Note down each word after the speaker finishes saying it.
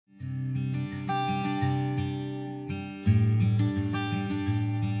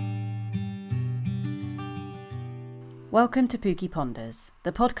Welcome to Pookie Ponders,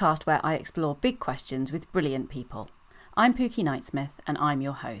 the podcast where I explore big questions with brilliant people. I'm Pookie Knightsmith and I'm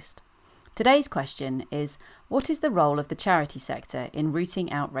your host. Today's question is, what is the role of the charity sector in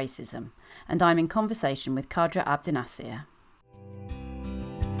rooting out racism? And I'm in conversation with Kadra Abdinasir.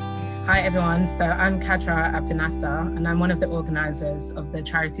 Hi everyone, so I'm Kadra Abdinasir and I'm one of the organisers of the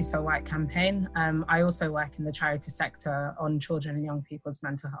Charity So White campaign. I also work in the charity sector on children and young people's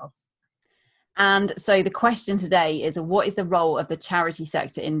mental health. And so the question today is, what is the role of the charity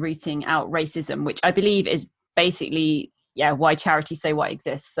sector in rooting out racism, which I believe is basically, why Charity So White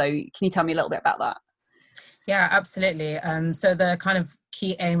exists. So can you tell me a little bit about that? Yeah, absolutely. So the kind of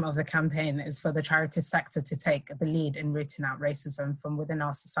key aim of the campaign is for the charity sector to take the lead in rooting out racism from within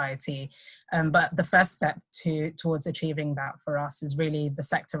our society. But the first step towards achieving that for us is really the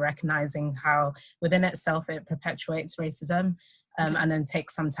sector recognising how within itself it perpetuates racism, and then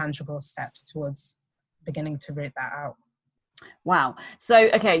take some tangible steps towards beginning to root that out. Wow. So,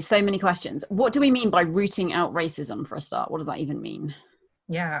 okay, so many questions. What do we mean by rooting out racism for a start? What does that even mean?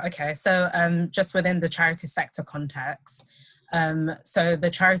 Yeah, okay. So just within the charity sector context, so the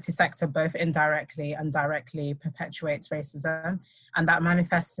charity sector both indirectly and directly perpetuates racism, and that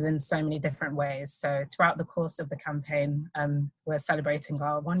manifests in so many different ways. So throughout the course of the campaign, we're celebrating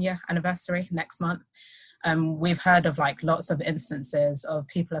our 1-year anniversary next month. We've heard of lots of instances of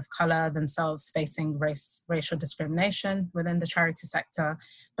people of colour themselves facing racial discrimination within the charity sector,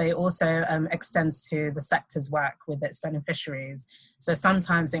 but it also extends to the sector's work with its beneficiaries. So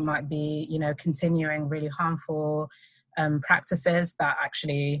sometimes it might be, continuing really harmful practices that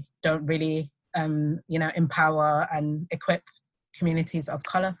actually don't really, empower and equip communities of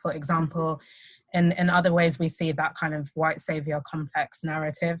colour, for example. In other ways, we see that kind of white saviour complex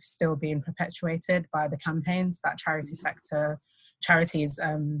narrative still being perpetuated by the campaigns that charities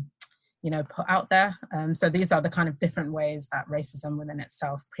put out there. So these are the kind of different ways that racism within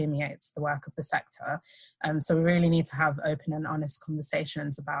itself permeates the work of the sector. So we really need to have open and honest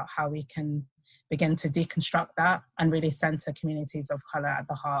conversations about how we can begin to deconstruct that and really centre communities of colour at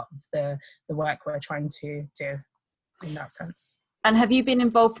the heart of the work we're trying to do in that sense. And have you been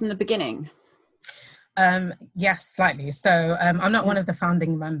involved from the beginning? Yes, slightly. So I'm not one of the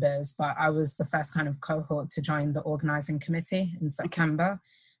founding members, but I was the first kind of cohort to join the organising committee in September.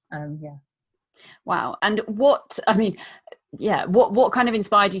 Wow. And what kind of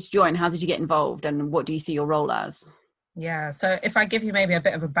inspired you to join? How did you get involved and what do you see your role as? Yeah, so if I give you maybe a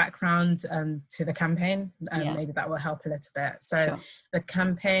bit of a background to the campaign, maybe that will help a little bit. So sure. The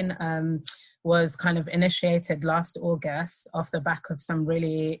campaign was kind of initiated last August off the back of some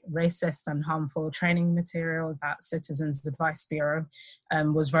really racist and harmful training material that Citizens Advice Bureau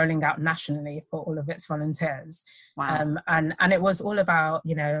was rolling out nationally for all of its volunteers. Wow. And it was all about,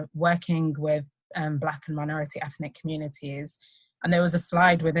 working with Black and minority ethnic communities. And there was a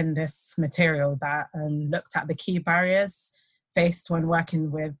slide within this material that looked at the key barriers faced when working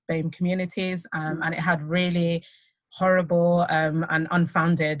with BAME communities. And it had really horrible and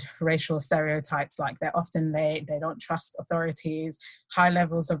unfounded racial stereotypes, like they don't trust authorities, high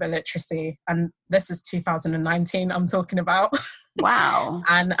levels of illiteracy. And this is 2019 I'm talking about. Wow.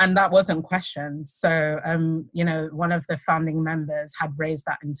 and that wasn't questioned. So, one of the founding members had raised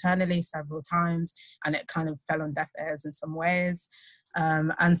that internally several times, and it kind of fell on deaf ears in some ways.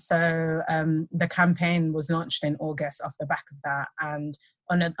 And so the campaign was launched in August off the back of that. And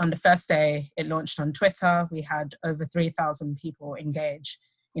on the first day, it launched on Twitter. We had over 3,000 people engage,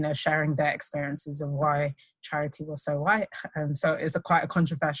 sharing their experiences of why charity was so white. So it's quite a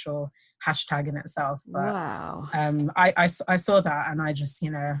controversial hashtag in itself. But, wow. I saw that and I just,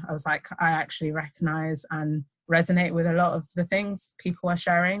 I was like, I actually recognize and resonate with a lot of the things people are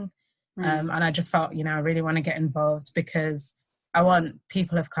sharing. And I just felt, I really want to get involved because I want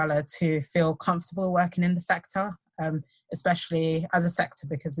people of colour to feel comfortable working in the sector, especially as a sector,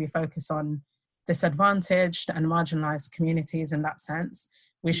 because we focus on disadvantaged and marginalised communities in that sense.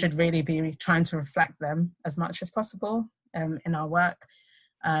 We should really be trying to reflect them as much as possible in our work.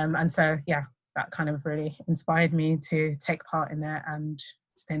 And so, that kind of really inspired me to take part in it, and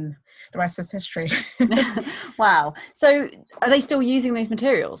it's been the rest is history. Wow. So are they still using these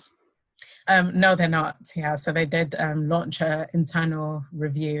materials? No, they're not. Yeah, so they did launch an internal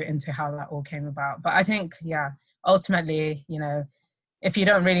review into how that all came about. But I think, ultimately, if you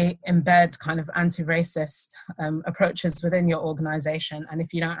don't really embed kind of anti-racist approaches within your organisation, and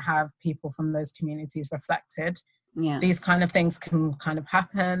if you don't have people from those communities reflected, these kind of things can kind of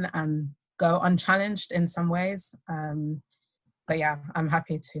happen and go unchallenged in some ways. But I'm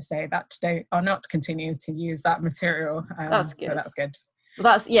happy to say that today I'll not continue to use that material. That's good. So that's good.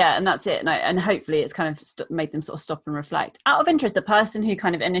 Well, and that's it. And hopefully it's kind of made them sort of stop and reflect. Out of interest, the person who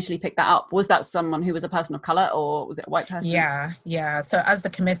kind of initially picked that up, was that someone who was a person of colour, or was it a white person? Yeah. So as the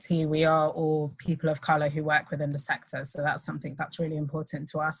committee, we are all people of colour who work within the sector. So that's something that's really important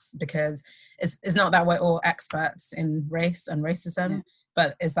to us, because it's not that we're all experts in race and racism,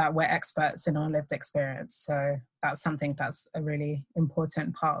 but is that we're experts in our lived experience. So that's something that's a really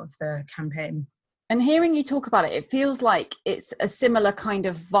important part of the campaign. And hearing you talk about it, it feels like it's a similar kind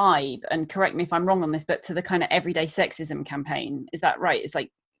of vibe, and correct me if I'm wrong on this, but to the kind of everyday sexism campaign. Is that right? It's like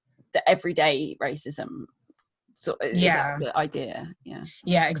the everyday racism. So is that the idea?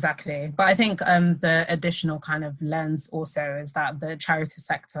 Yeah, exactly. But I think the additional kind of lens also is that the charity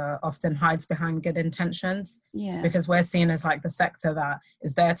sector often hides behind good intentions. Because we're seen as like the sector that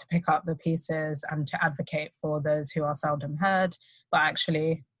is there to pick up the pieces and to advocate for those who are seldom heard. But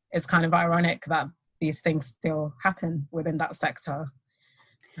actually, it's kind of ironic that these things still happen within that sector.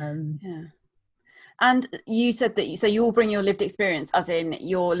 And you said that, so you all bring your lived experience, as in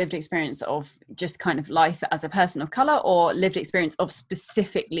your lived experience of just kind of life as a person of colour, or lived experience of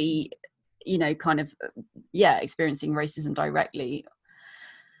specifically, experiencing racism directly?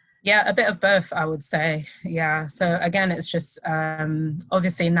 Yeah, a bit of both, I would say. Yeah. So again, it's just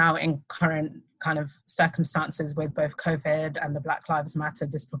obviously now in current kind of circumstances with both COVID and the Black Lives Matter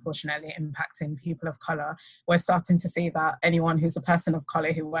disproportionately impacting people of colour, we're starting to see that anyone who's a person of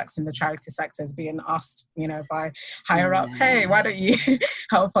colour who works in the charity sector is being asked, by higher up, hey, why don't you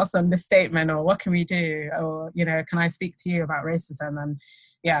help us on this statement, or what can we do? Or, can I speak to you about racism? And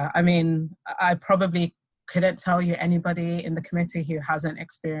I mean, I probably couldn't tell you anybody in the committee who hasn't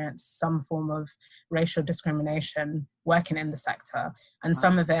experienced some form of racial discrimination working in the sector. And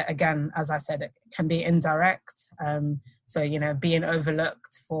some of it, again, as I said, it can be indirect. So, being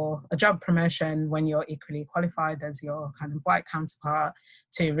overlooked for a job promotion when you're equally qualified as your kind of white counterpart,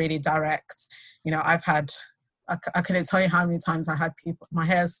 to really direct. I couldn't tell you how many times I had people, my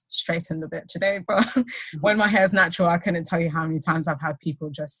hair's straightened a bit today, but when my hair's natural, I couldn't tell you how many times I've had people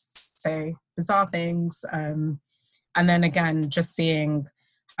just say bizarre things. And then again, just seeing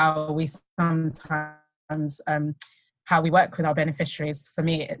how we sometimes, how we work with our beneficiaries, for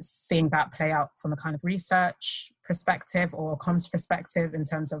me, it's seeing that play out from a kind of research perspective or comms perspective in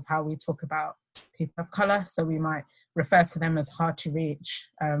terms of how we talk about people of colour. So we might refer to them as hard to reach.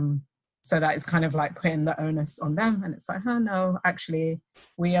 So that is kind of like putting the onus on them. And it's like, oh no, actually,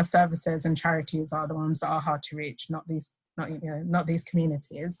 we as services and charities are the ones that are hard to reach, not these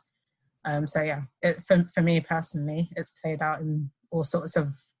communities. For me personally, it's played out in all sorts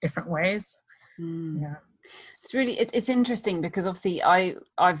of different ways. It's interesting, because obviously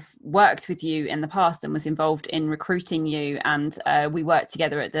I've worked with you in the past and was involved in recruiting you, and we worked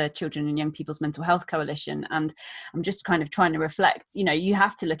together at the Children and Young People's Mental Health Coalition. And I'm just kind of trying to reflect, you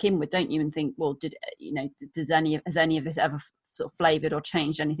have to look inward, don't you, and think, well, has any of this ever sort of flavoured or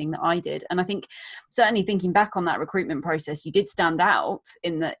changed anything that I did? And I think certainly thinking back on that recruitment process, you did stand out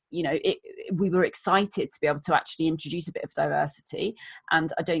in that, we were excited to be able to actually introduce a bit of diversity,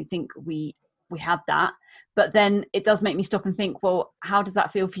 and I don't think we had that. But then it does make me stop and think, well, how does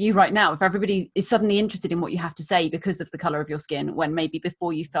that feel for you right now, if everybody is suddenly interested in what you have to say because of the colour of your skin, when maybe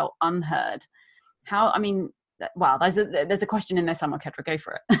before you felt unheard? There's a question in there somewhere, Kedra, go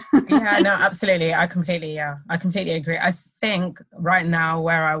for it. Yeah, no, absolutely. I completely agree. I think right now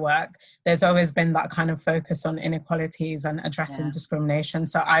where I work, there's always been that kind of focus on inequalities and addressing discrimination.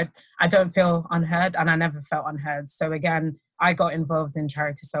 So I don't feel unheard, and I never felt unheard. So again, I got involved in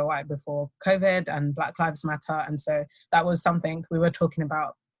Charity So White before COVID and Black Lives Matter. And so that was something we were talking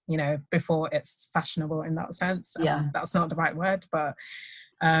about, before it's fashionable in that sense. That's not the right word, but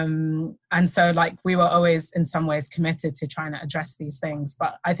and so like we were always in some ways committed to trying to address these things.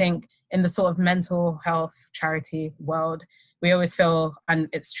 But I think in the sort of mental health charity world, we always feel, and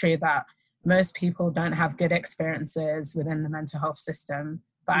it's true, that most people don't have good experiences within the mental health system.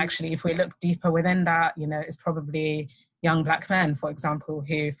 But actually, if we look deeper within that, it's probably young Black men, for example,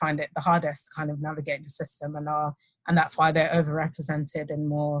 who find it the hardest to kind of navigate the system, and that's why they're overrepresented in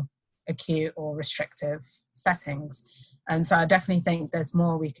more acute or restrictive settings. So I definitely think there's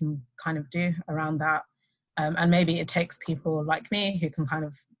more we can kind of do around that. And maybe it takes people like me who can kind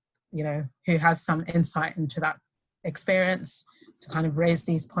of, who has some insight into that experience to kind of raise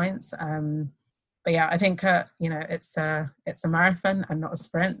these points. But yeah, I think, it's a marathon and not a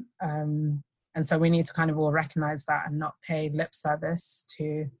sprint. And so we need to kind of all recognise that and not pay lip service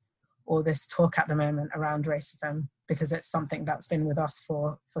to all this talk at the moment around racism, because it's something that's been with us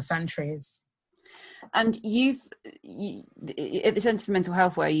for centuries. And you, at the Centre for Mental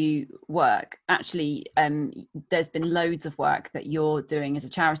Health where you work, actually, there's been loads of work that you're doing as a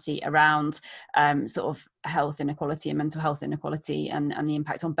charity around sort of health inequality and mental health inequality and the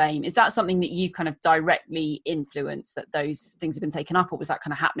impact on BAME. Is that something that you kind of directly influenced, that those things have been taken up, or was that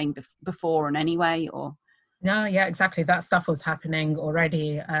kind of happening before in any way, or? No, yeah, exactly. That stuff was happening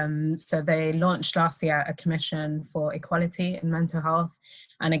already. So they launched last year a commission for equality in mental health.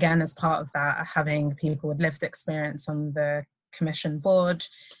 And again, as part of that, having people with lived experience on the commission board,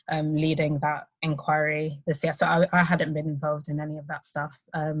 leading that inquiry this year. So I hadn't been involved in any of that stuff.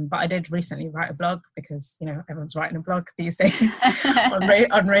 But I did recently write a blog, because, you know, everyone's writing a blog these days on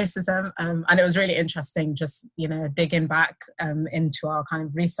racism. And it was really interesting just, you know, digging back into our kind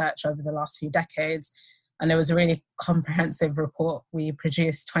of research over the last few decades. And there was a really comprehensive report we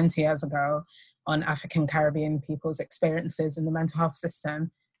produced 20 years ago on African Caribbean people's experiences in the mental health system.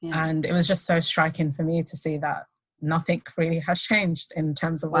 Yeah. And it was just so striking for me to see that nothing really has changed in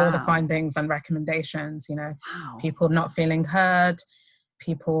terms of all the findings and recommendations, you know, people not feeling heard,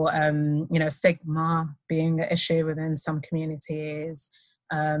 people, you know, stigma being an issue within some communities,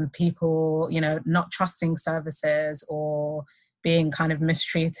 people, you know, not trusting services or being kind of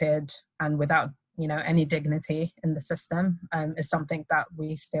mistreated and without, you know, any dignity in the system, is something that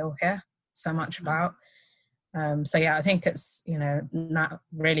we still hear so much about. So yeah, I think it's, you know, not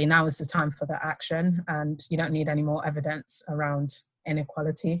really, now is the time for the action, and you don't need any more evidence around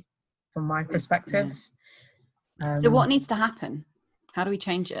inequality from my perspective. So what needs to happen? How do we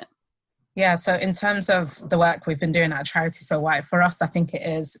change it? Yeah, so in terms of the work we've been doing at Charity So White, for us, I think it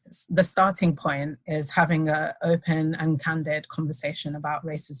is, the starting point is having an open and candid conversation about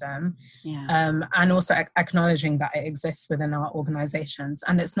racism, and also acknowledging that it exists within our organisations.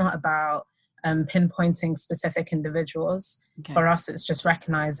 And it's not about pinpointing specific individuals. For us, it's just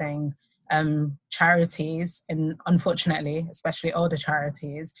recognising charities, and unfortunately, especially older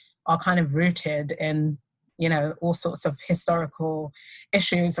charities, are kind of rooted in, you know, all sorts of historical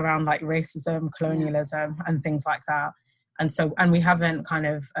issues around like racism, colonialism, and things like that. And so, and we haven't kind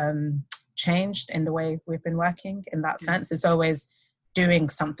of changed in the way we've been working in that sense. It's always doing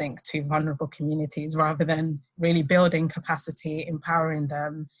something to vulnerable communities rather than really building capacity, empowering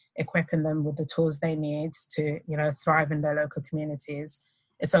them, equipping them with the tools they need to, you know, thrive in their local communities.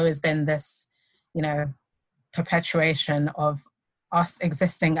 It's always been this, you know, perpetuation of us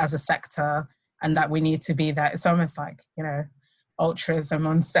existing as a sector, and that we need to be there. It's almost like, you know, altruism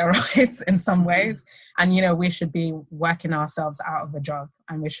on steroids in some ways. And, you know, we should be working ourselves out of a job,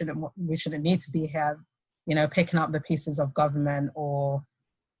 and we shouldn't need to be here, you know, picking up the pieces of government or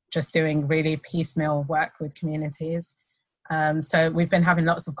just doing really piecemeal work with communities. So we've been having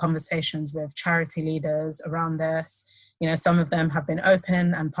lots of conversations with charity leaders around this. You know, some of them have been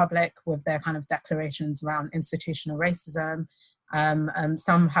open and public with their kind of declarations around institutional racism.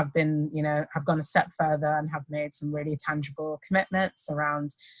 Some have been, you know, have gone a step further and have made some really tangible commitments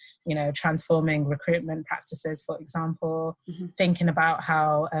around, you know, transforming recruitment practices, for example, thinking about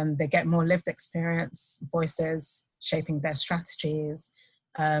how they get more lived experience voices, shaping their strategies.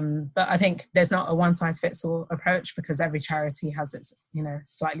 But I think there's not a one-size-fits-all approach, because every charity has its, you know,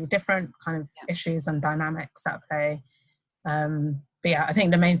 slightly different kind of issues and dynamics at play. But yeah, I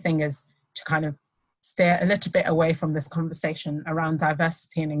think the main thing is to kind of steer a little bit away from this conversation around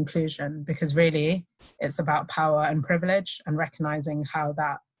diversity and inclusion, because really it's about power and privilege, and recognizing how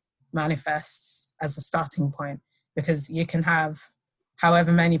that manifests as a starting point. Because you can have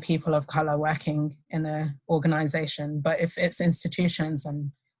however many people of color working in an organization, but if its institutions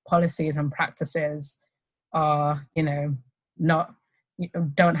and policies and practices are, you know,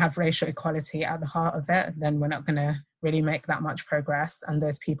 don't have racial equality at the heart of it, then we're not going to really make that much progress, and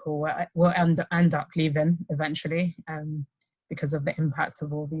those people will end up leaving eventually, because of the impact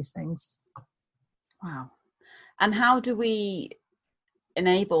of all these things. Wow. And how do we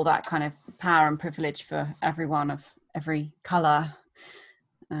enable that kind of power and privilege for everyone of every colour?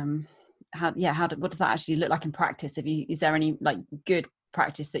 What does that actually look like in practice? Is there any like good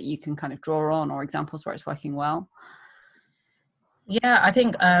practice that you can kind of draw on, or examples where it's working well? Yeah, I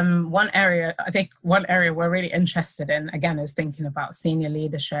think one area we're really interested in, again, is thinking about senior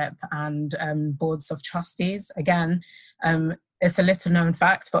leadership and boards of trustees. Again, it's a little known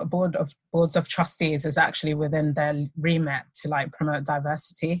fact, but boards of trustees is actually within their remit to like promote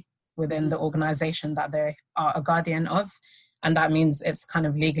diversity within the organisation that they are a guardian of. And that means it's kind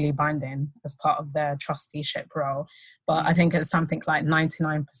of legally binding as part of their trusteeship role. But I think it's something like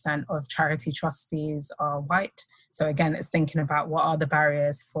 99% of charity trustees are white. So again, it's thinking about what are the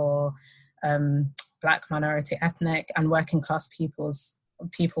barriers for Black, minority, ethnic and working class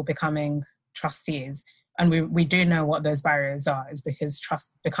people becoming trustees. And we do know what those barriers are, is because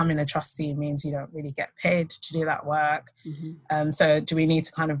becoming a trustee means you don't really get paid to do that work. So do we need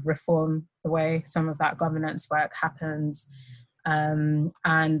to kind of reform the way some of that governance work happens?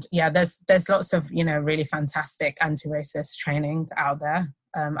 And yeah, there's lots of, really fantastic anti-racist training out there.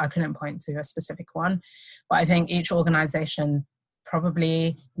 I couldn't point to a specific one, but I think each organization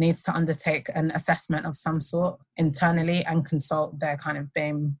probably needs to undertake an assessment of some sort internally and consult their kind of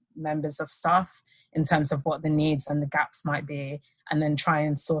BAME members of staff in terms of what the needs and the gaps might be, and then try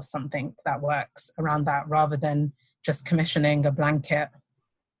and source something that works around that, rather than just commissioning a blanket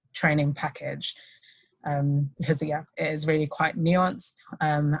training package. Because yeah, it is really quite nuanced,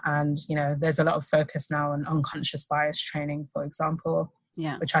 and there's a lot of focus now on unconscious bias training, for example,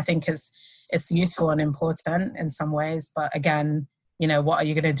 which I think is useful and important in some ways. But again, what are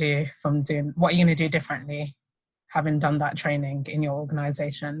you going to do what are you going to do differently, having done that training in your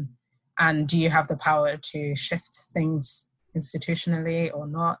organization? And do you have the power to shift things institutionally or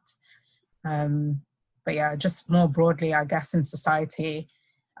not? But yeah, just more broadly, I guess, in society,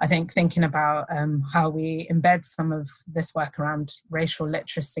 I think thinking about how we embed some of this work around racial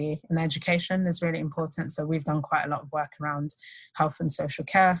literacy in education is really important. So we've done quite a lot of work around health and social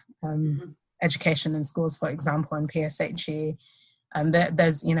care, education in schools, for example, and PSHE.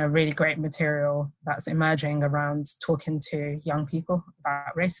 There's really great material that's emerging around talking to young people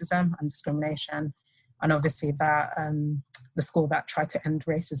about racism and discrimination, and obviously that the School That Tried to End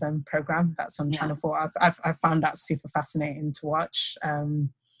Racism program that's on Channel 4. I've found that super fascinating to watch,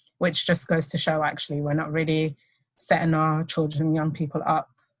 which just goes to show actually we're not really setting our children and young people up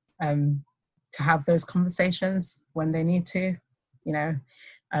to have those conversations when they need to,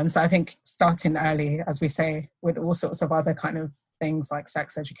 So I think starting early, as we say, with all sorts of other kind of things like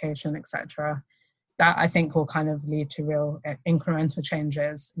sex education, etc., that I think will kind of lead to real incremental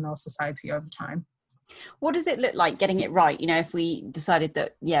changes in our society over time. What does it look like getting it right? If we decided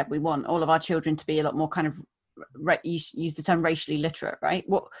that, we want all of our children to be a lot more kind of, use the term racially literate, right?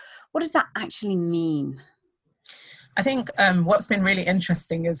 What does that actually mean? I think what's been really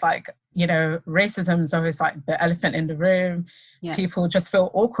interesting is racism is always like the elephant in the room. Yeah. People just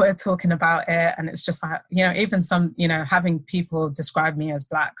feel awkward talking about it. And it's just like, even some, having people describe me as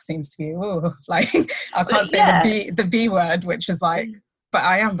Black seems to be, I can't say the B word, which is like, but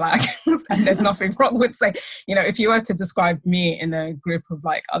I am Black and there's nothing wrong with saying, if you were to describe me in a group of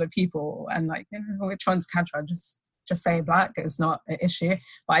like other people and like, which one's Kadra, just say Black, it's not an issue.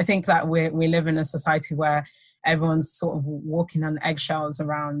 But I think that we live in a society where everyone's sort of walking on eggshells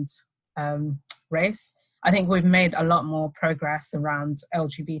around race. I think we've made a lot more progress around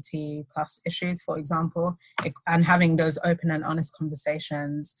LGBT plus issues, for example, and having those open and honest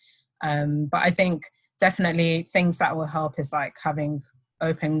conversations. But I think definitely things that will help is like having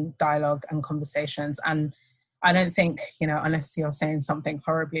open dialogue and conversations. And I don't think, unless you're saying something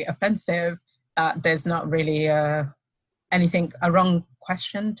horribly offensive, there's not really a wrong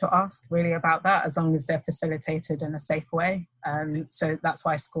question to ask really about that, as long as they're facilitated in a safe way. So that's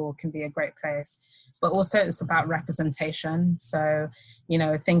why school can be a great place. But also it's about representation. So,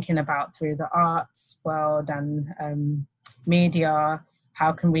 thinking about through the arts world and media,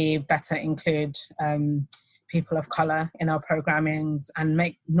 how can we better include people of colour in our programming and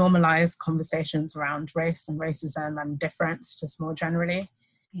normalize conversations around race and racism and difference just more generally.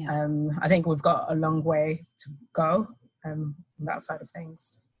 Yeah. I think we've got a long way to go on that side of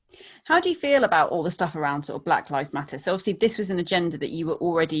things. How do you feel about all the stuff around sort of Black Lives Matter? So obviously this was an agenda that you were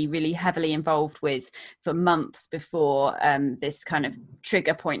already really heavily involved with for months before this kind of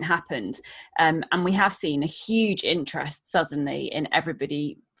trigger point happened. And we have seen a huge interest suddenly in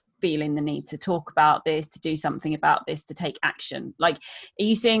everybody feeling the need to talk about this, to do something about this, to take action. Like, are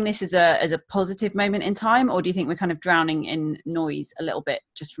you seeing this as a positive moment in time, or do you think we're kind of drowning in noise a little bit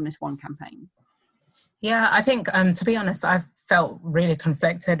just from this one campaign? Yeah, I think, to be honest, I've felt really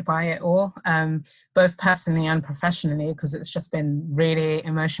conflicted by it all, both personally and professionally, because it's just been really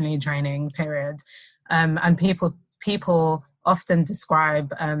emotionally draining period. And people often describe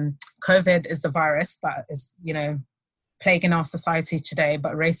COVID as the virus that is, plaguing our society today,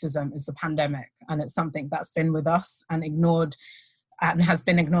 but racism is a pandemic, and it's something that's been with us and ignored and has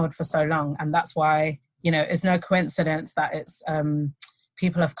been ignored for so long. And that's why, it's no coincidence that it's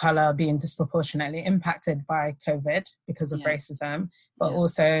people of colour being disproportionately impacted by COVID because of racism. But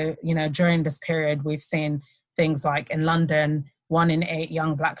also, during this period, we've seen things like in London, 1 in 8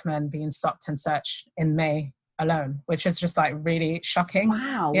 young Black men being stopped and searched in May alone, which is just like really shocking.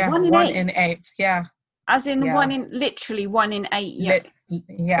 Wow. Yeah, 1 in 8. Yeah. As in literally 1 in 8.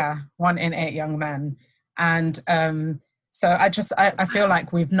 Yeah, 1 in 8 young men. And So I feel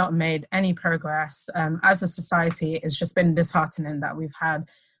like we've not made any progress. As a society, it's just been disheartening that we've had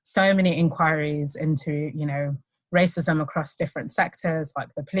so many inquiries into, racism across different sectors like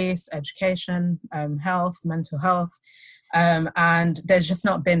the police, education, health, mental health. And there's just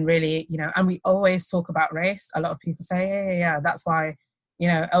not been really, and we always talk about race. A lot of people say, yeah, that's why,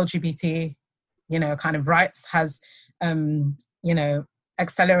 LGBT, kind of rights has,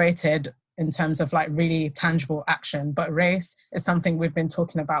 accelerated in terms of like really tangible action. But race is something we've been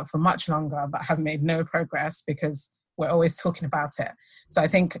talking about for much longer, but have made no progress because we're always talking about it. So I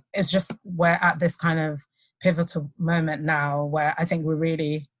think it's just, we're at this kind of pivotal moment now where I think we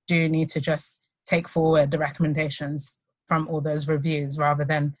really do need to just take forward the recommendations from all those reviews rather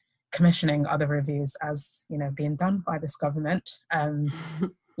than commissioning other reviews as, being done by this government.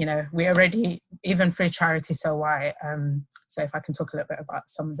 We already, even through Charity So White, so if I can talk a little bit about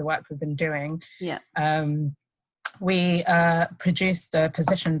some of the work we've been doing. Yeah. We produced a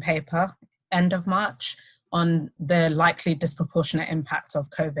position paper end of March on the likely disproportionate impact of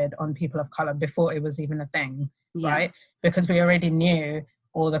COVID on people of colour before it was even a thing, right? Because we already knew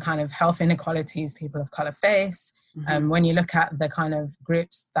all the kind of health inequalities people of colour face. When you look at the kind of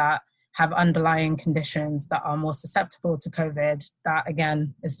groups that have underlying conditions that are more susceptible to COVID, that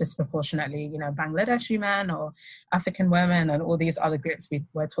again is disproportionately, Bangladeshi men or African women and all these other groups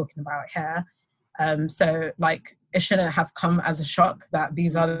we're talking about here. So like, it shouldn't have come as a shock that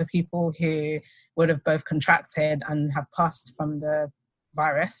these are the people who would have both contracted and have passed from the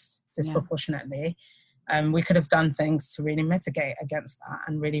virus disproportionately. We could have done things to really mitigate against that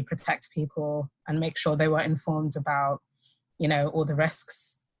and really protect people and make sure they were informed about, all the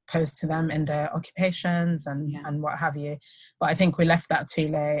risks posed to them in their occupations and what have you. But I think we left that too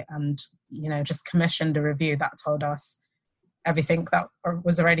late and, just commissioned a review that told us everything that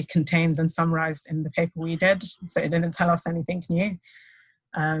was already contained and summarized in the paper we did. So it didn't tell us anything new.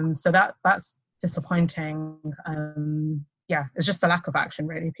 So that's disappointing. It's just a lack of action,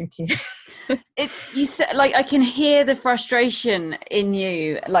 really, Pookie. It's, you said, like, I can hear the frustration in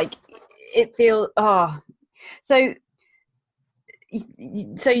you. Like, it feels, So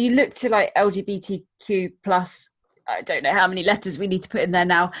you look to like LGBTQ plus, I don't know how many letters we need to put in there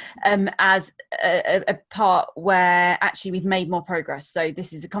now, as a part where actually we've made more progress. So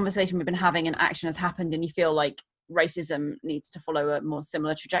this is a conversation we've been having and action has happened, and you feel like racism needs to follow a more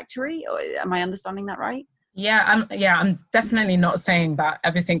similar trajectory. Or am I understanding that right? I'm definitely not saying that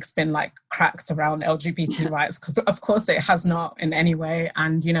everything's been like cracked around LGBT rights, because of course it has not in any way.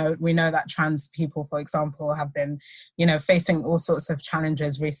 And, we know that trans people, for example, have been, facing all sorts of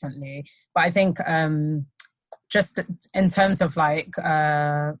challenges recently. But I think just in terms of like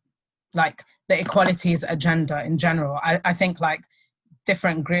the equalities agenda in general, I think like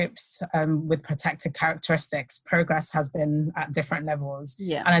different groups with protected characteristics, progress has been at different levels.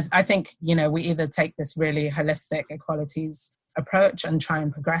 And I think, we either take this really holistic equalities approach and try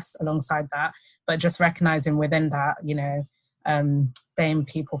and progress alongside that, but just recognizing within that, BAME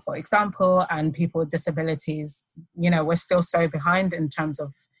people, for example, and people with disabilities, we're still so behind in terms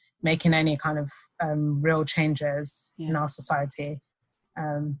of making any kind of real changes in our society.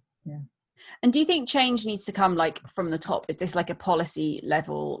 And do you think change needs to come like from the top? Is this like a policy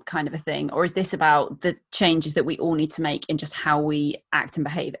level kind of a thing? Or is this about the changes that we all need to make in just how we act and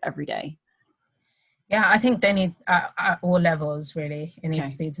behave every day? Yeah, I think they need at all levels, really. It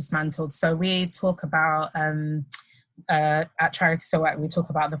needs to be dismantled. So we talk about, at Charity So White, we talk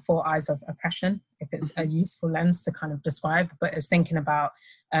about the 4 eyes of oppression, if it's a useful lens to kind of describe, but it's thinking about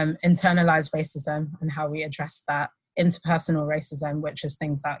internalized racism and how we address that. Interpersonal racism, which is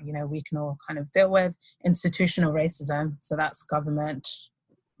things that, we can all kind of deal with. Institutional racism, so that's government,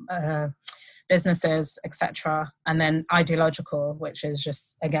 businesses, etc. And then ideological, which is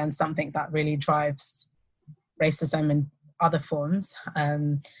just, again, something that really drives racism in other forms.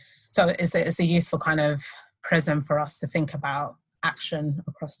 So it's a useful kind of prism for us to think about action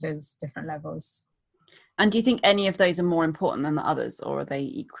across those different levels. And do you think any of those are more important than the others, or are they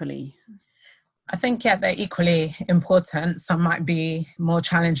equally? I think, they're equally important. Some might be more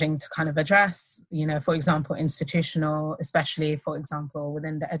challenging to kind of address, for example, institutional, especially, for example,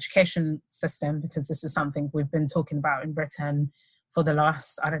 within the education system, because this is something we've been talking about in Britain for the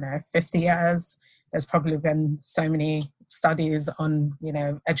last, 50 years. There's probably been so many studies on,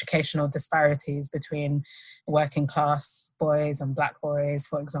 educational disparities between working class boys and Black boys,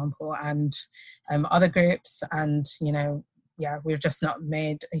 for example, and other groups. And, we've just not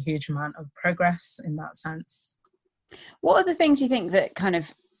made a huge amount of progress in that sense. What are the things you think that kind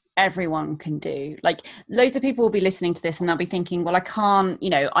of everyone can do? Like, loads of people will be listening to this and they'll be thinking, well, I can't,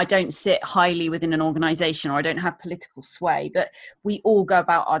 I don't sit highly within an organization, or I don't have political sway, but we all go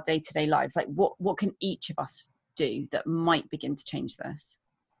about our day-to-day lives. Like, what can each of us do that might begin to change this?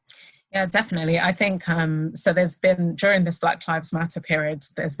 Yeah, definitely. I think, so there's been, during this Black Lives Matter period,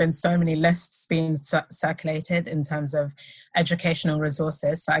 there's been so many lists being circulated in terms of educational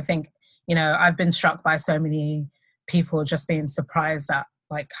resources. So I think, I've been struck by so many people just being surprised at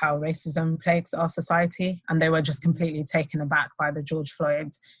like how racism plagues our society, and they were just completely taken aback by the George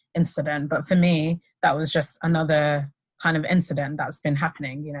Floyd incident. But for me, that was just another kind of incident that's been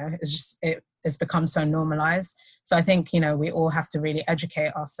happening. It's become so normalized. So I think, we all have to really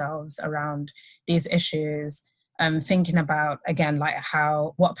educate ourselves around these issues, thinking about, again, like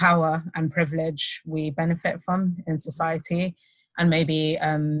what power and privilege we benefit from in society, and maybe,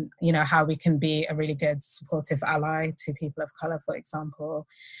 how we can be a really good supportive ally to people of color, for example.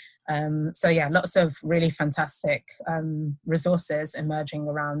 So yeah, lots of really fantastic resources emerging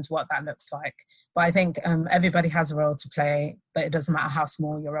around what that looks like. But I think everybody has a role to play, but it doesn't matter how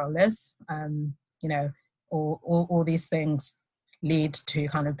small your role is. All these things lead to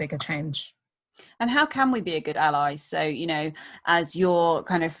kind of bigger change. And how can we be a good ally? So, as your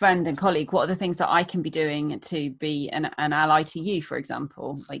kind of friend and colleague, what are the things that I can be doing to be an ally to you, for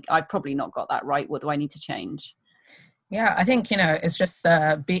example? Like, I've probably not got that right. What do I need to change? Yeah, I think, it's just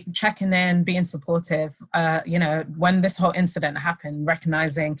checking in, being supportive. When this whole incident happened,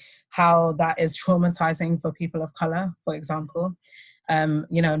 recognizing how that is traumatizing for people of color, for example,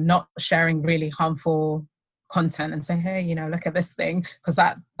 not sharing really harmful content and saying, hey, look at this thing, because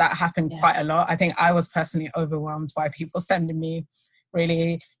that happened quite a lot. I think I was personally overwhelmed by people sending me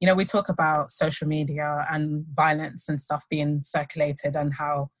really, we talk about social media and violence and stuff being circulated and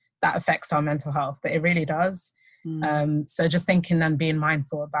how that affects our mental health, but it really does. So just thinking and being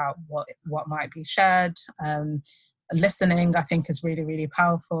mindful about what might be shared. Listening, I think, is really, really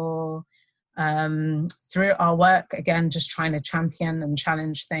powerful. Through our work, again, just trying to champion and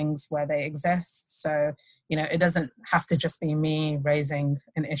challenge things where they exist. So, it doesn't have to just be me raising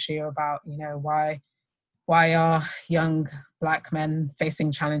an issue about, why are young Black men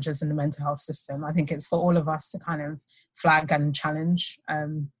facing challenges in the mental health system. I think it's for all of us to kind of flag and challenge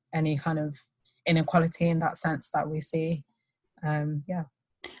any kind of inequality in that sense that we see. And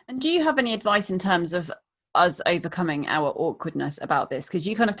do you have any advice in terms of us overcoming our awkwardness about this? Because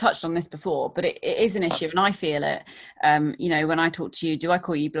you kind of touched on this before, but it is an issue, and I feel it. When I talk to you, do I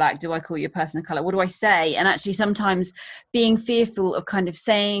call you Black? Do I call you a person of colour? What do I say? And actually sometimes being fearful of kind of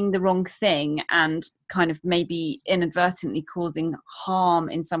saying the wrong thing and kind of maybe inadvertently causing harm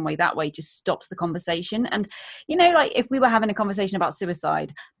in some way, that way just stops the conversation. And, like if we were having a conversation about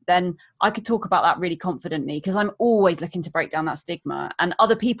suicide, then I could talk about that really confidently, because I'm always looking to break down that stigma, and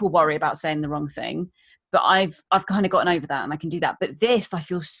other people worry about saying the wrong thing. But I've kind of gotten over that, and I can do that. But this, I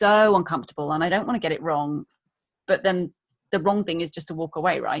feel so uncomfortable, and I don't want to get it wrong. But then the wrong thing is just to walk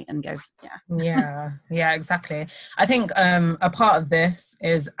away, right? And go, Yeah, exactly. I think a part of this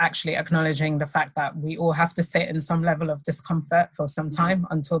is actually acknowledging the fact that we all have to sit in some level of discomfort for some time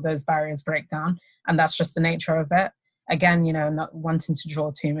until those barriers break down. And that's just the nature of it. Again, not wanting to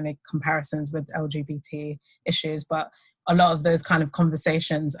draw too many comparisons with LGBT issues, but a lot of those kind of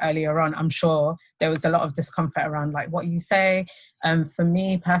conversations earlier on, I'm sure there was a lot of discomfort around like what you say. For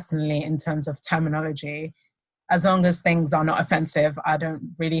me personally, in terms of terminology, as long as things are not offensive, I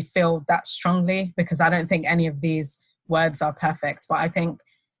don't really feel that strongly, because I don't think any of these words are perfect. But I think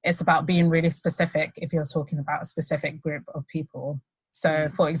it's about being really specific if you're talking about a specific group of people. So,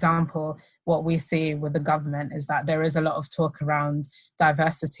 for example, what we see with the government is that there is a lot of talk around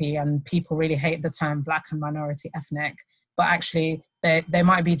diversity, and people really hate the term Black and minority ethnic, but actually they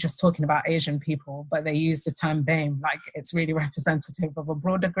might be just talking about Asian people, but they use the term BAME like it's really representative of a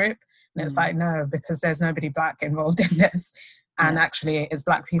broader group. And it's like, no, because there's nobody Black involved in this. And actually it's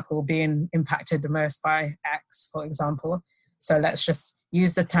Black people being impacted the most by X, for example. So let's just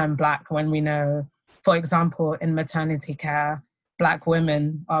use the term Black when we know, for example, in maternity care, Black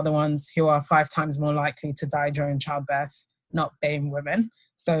women are the ones who are 5 times more likely to die during childbirth, not BAME women.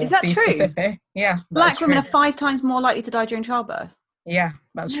 So is that be true? Specific. Yeah. Black women are 5 times more likely to die during childbirth? Yeah,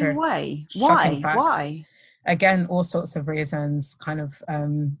 that's true. No way. Shocking fact. Why? Again, all sorts of reasons, kind of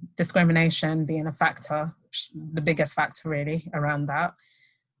discrimination being a factor, the biggest factor really around that.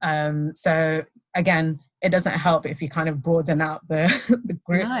 So again, it doesn't help if you kind of broaden out the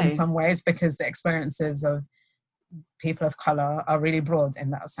group in some ways, because the experiences of people of colour are really broad in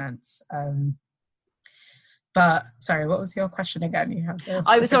that sense. But sorry, what was your question again? You had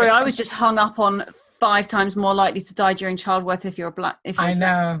I was just hung up on 5 times more likely to die during childbirth if you're a black. I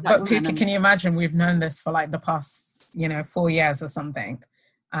know, but woman. can you imagine? We've known this for like the past, 4 years or something,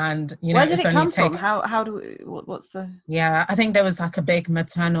 and where did it come from? How do we, what's the? Yeah, I think there was like a big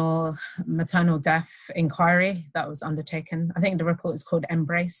maternal death inquiry that was undertaken. I think the report is called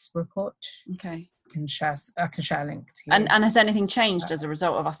Embrace Report. Okay. I can share a link to you. And has anything changed as a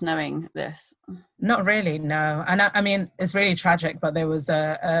result of us knowing this? Not really, no. And I mean, it's really tragic, but there was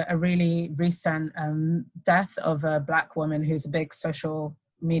a really recent death of a Black woman who's a big social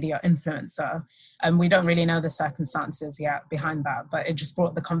media influencer. And we don't really know the circumstances yet behind that, but it just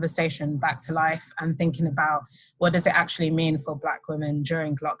brought the conversation back to life and thinking about what does it actually mean for Black women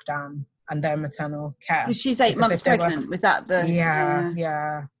during lockdown and their maternal care. Because she's 8 months pregnant. Was that the...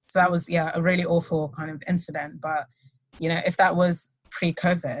 Yeah. So that was, a really awful kind of incident. But, if that was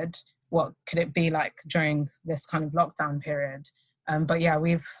pre-COVID, what could it be like during this kind of lockdown period? But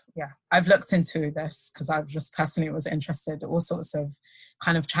I've looked into this because I've just personally was interested, all sorts of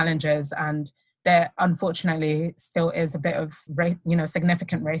kind of challenges. And there, unfortunately, still is a bit of,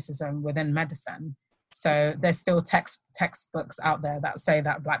 significant racism within medicine. So there's still textbooks out there that say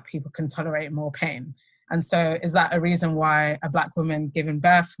that Black people can tolerate more pain. And so is that a reason why a Black woman giving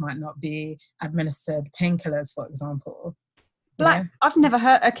birth might not be administered painkillers, for example? I've never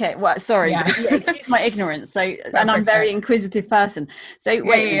heard. Okay, well, sorry, excuse my ignorance. So, and I'm a very inquisitive person. So,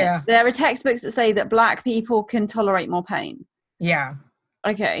 there are textbooks that say that Black people can tolerate more pain. Yeah.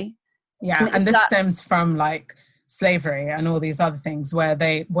 Okay. Yeah, and this stems from like slavery and all these other things where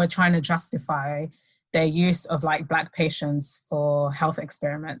they were trying to justify their use of like Black patients for health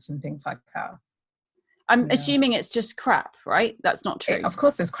experiments and things like that. I'm assuming it's just crap, right? That's not true. Of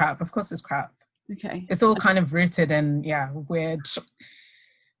course it's crap. Okay. It's all kind of rooted in, weird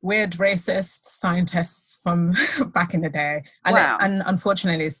racist scientists from back in the day. And, and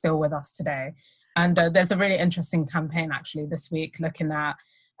unfortunately it's still with us today. And there's a really interesting campaign actually this week looking at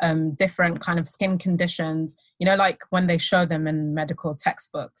different kind of skin conditions. Like when they show them in medical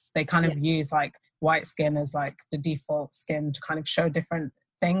textbooks, they kind of use like white skin as like the default skin to kind of show different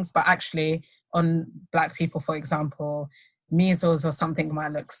things. But actually on Black people, for example, measles or something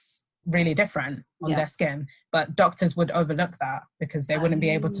might look really different on their skin, but doctors would overlook that because they wouldn't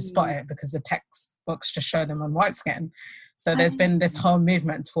be able to spot it because the textbooks just show them on white skin. So there's been this whole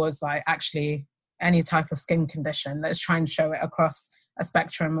movement towards like actually any type of skin condition, let's try and show it across a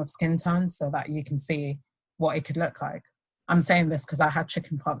spectrum of skin tones so that you can see what it could look like. I'm saying this because I had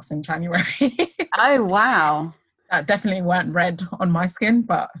chickenpox in January. Oh, wow. That definitely weren't red on my skin,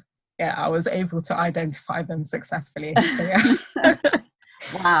 but I was able to identify them successfully. So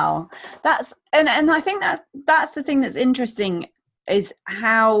Wow. That's and I think that's the thing that's interesting is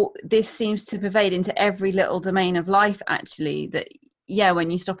how this seems to pervade into every little domain of life actually, that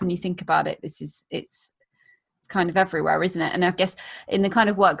when you stop and you think about it, it's kind of everywhere, isn't it? And I guess in the kind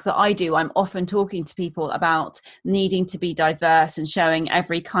of work that I do, I'm often talking to people about needing to be diverse and showing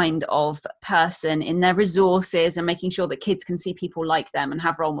every kind of person in their resources and making sure that kids can see people like them and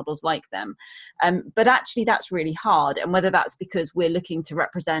have role models like them. But actually that's really hard. And whether that's because we're looking to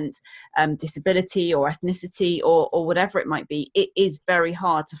represent disability or ethnicity or whatever it might be, it is very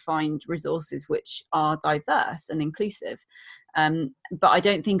hard to find resources which are diverse and inclusive. But I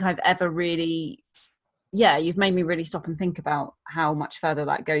don't think I've ever really... you've made me really stop and think about how much further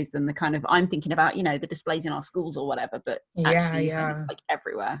that goes than the kind of, I'm thinking about, the displays in our schools or whatever, but actually it's like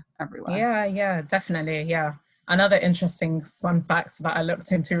everywhere. Yeah, definitely. Yeah. Another interesting fun fact that I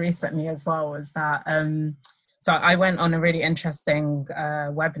looked into recently as well was that, so I went on a really interesting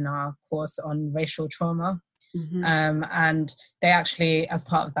webinar course on racial trauma. Mm-hmm. And they actually, as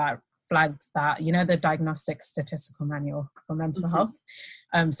part of that, flagged that, the Diagnostic Statistical Manual for Mental mm-hmm.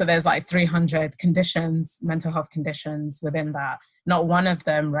 Health. So there's like 300 conditions, mental health conditions within that. Not one of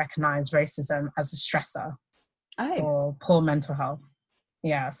them recognize racism as a stressor for poor mental health.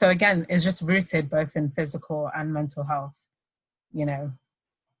 Yeah. So again, it's just rooted both in physical and mental health,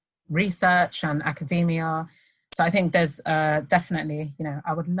 research and academia. So I think there's definitely,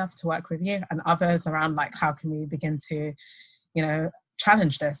 I would love to work with you and others around like, how can we begin to,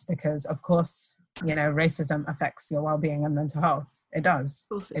 challenge this? Because of course, racism affects your well-being and mental health. It does.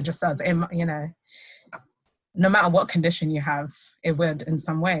 It just does. No matter what condition you have, it would in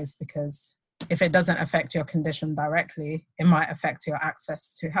some ways, because if it doesn't affect your condition directly, it might affect your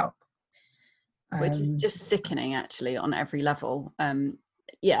access to help. Which is just sickening, actually, on every level.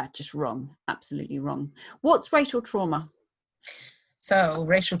 Just wrong. Absolutely wrong. What's racial trauma? So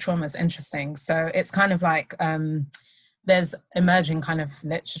racial trauma is interesting. So it's kind of like there's emerging kind of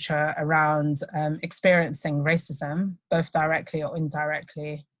literature around experiencing racism, both directly or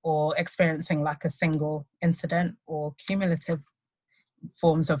indirectly, or experiencing like a single incident or cumulative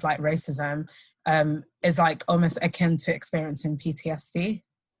forms of like racism, is like almost akin to experiencing PTSD.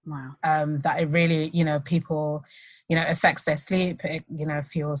 Wow. That it really, people, affects their sleep. It,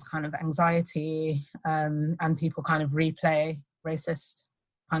 fuels kind of anxiety, and people kind of replay racist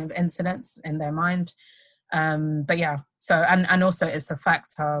kind of incidents in their mind. But yeah, so, and also it's a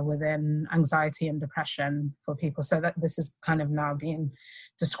factor within anxiety and depression for people. So that this is kind of now being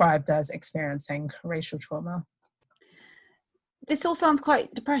described as experiencing racial trauma. This all sounds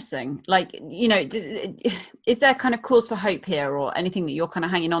quite depressing. Like, is there kind of cause for hope here, or anything that you're kind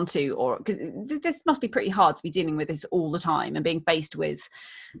of hanging on to? Or because this must be pretty hard to be dealing with this all the time and being faced with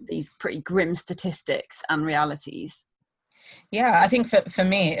these pretty grim statistics and realities. Yeah, I think for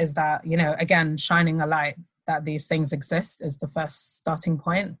me is that, again, shining a light that these things exist is the first starting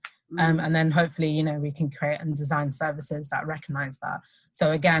point. And then hopefully, we can create and design services that recognize that.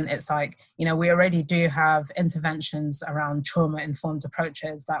 So again, it's like, we already do have interventions around trauma-informed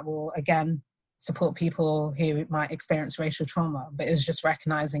approaches that will, again, support people who might experience racial trauma, but it's just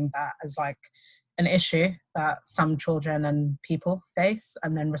recognizing that as like an issue that some children and people face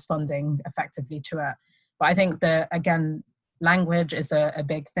and then responding effectively to it. But I think again, language is a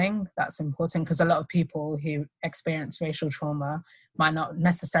big thing that's important, because a lot of people who experience racial trauma might not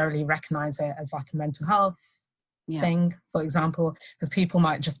necessarily recognize it as like a mental health thing, for example, because people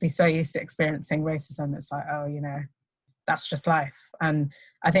might just be so used to experiencing racism. It's like, oh, that's just life. And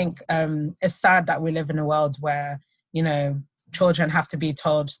I think it's sad that we live in a world where, children have to be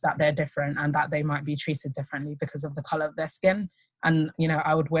told that they're different and that they might be treated differently because of the color of their skin. And,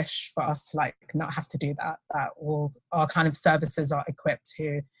 I would wish for us to like not have to do that, that all our kind of services are equipped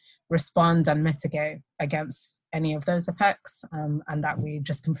to respond and mitigate against any of those effects, and that we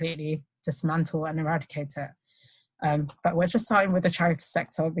just completely dismantle and eradicate it. But we're just starting with the charity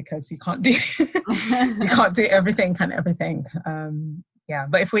sector because you can't do everything and everything.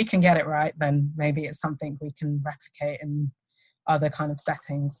 But if we can get it right, then maybe it's something we can replicate in other kind of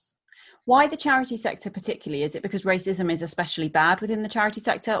settings. Why the charity sector particularly? Is it because racism is especially bad within the charity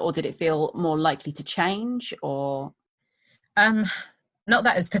sector, or did it feel more likely to change? Or not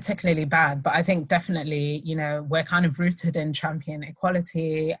that it's particularly bad, but I think definitely, we're kind of rooted in championing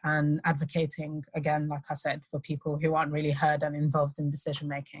equality and advocating, again, like I said, for people who aren't really heard and involved in decision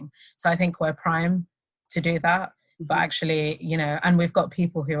making. So I think we're prime to do that. But actually, and we've got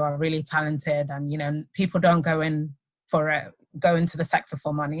people who are really talented, and, people don't go into the sector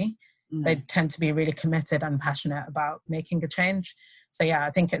for money. They tend to be really committed and passionate about making a change. So yeah,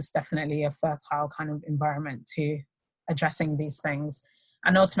 I think it's definitely a fertile kind of environment to addressing these things.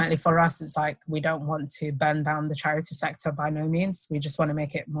 And ultimately for us, it's like, we don't want to burn down the charity sector by no means. We just want to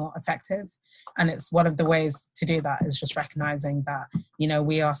make it more effective. And it's one of the ways to do that is just recognizing that,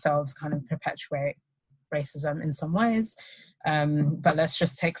 we ourselves kind of perpetuate racism in some ways. But let's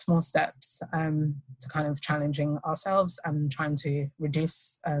just take small steps to kind of challenging ourselves and trying to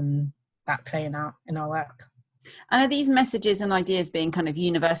reduce that playing out in our work. And are these messages and ideas being kind of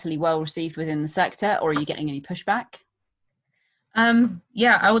universally well received within the sector, or are you getting any pushback?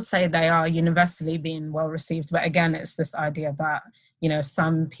 I would say they are universally being well received. But again, it's this idea that,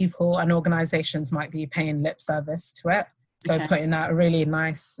 some people and organizations might be paying lip service to it. So putting out a really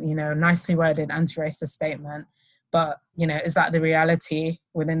nice, nicely worded anti-racist statement. But, is that the reality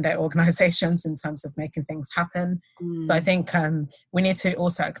within their organizations in terms of making things happen? So I think we need to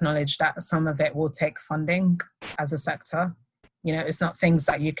also acknowledge that some of it will take funding as a sector. It's not things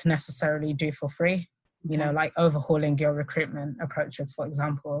that you can necessarily do for free. Like overhauling your recruitment approaches, for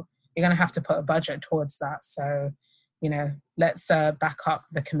example, you're going to have to put a budget towards that. So, let's back up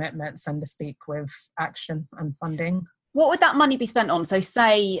the commitments and the speak with action and funding. What would that money be spent on? So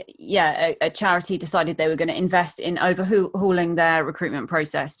say, a charity decided they were going to invest in overhauling their recruitment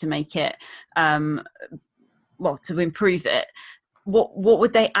process to make it, to improve it. What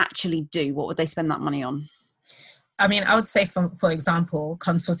would they actually do? What would they spend that money on? I mean, I would say, for example,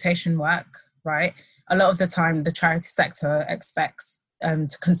 consultation work, right? A lot of the time, the charity sector expects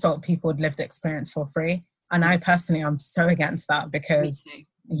to consult people with lived experience for free. And I personally, I'm so against that because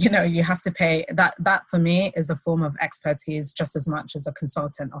you have to pay that for me is a form of expertise just as much as a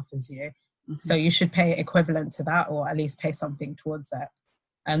consultant offers you. So you should pay equivalent to that, or at least pay something towards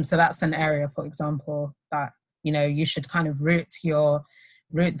it. So that's an area, for example, that, you should kind of root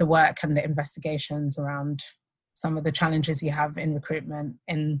the work and the investigations around some of the challenges you have in recruitment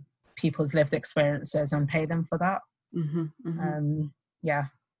in people's lived experiences and pay them for that.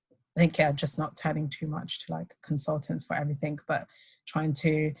 think, yeah, just not turning too much to like consultants for everything, but trying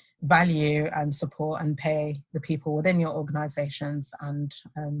to value and support and pay the people within your organizations and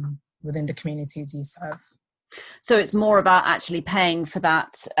within the communities you serve. So it's more about actually paying for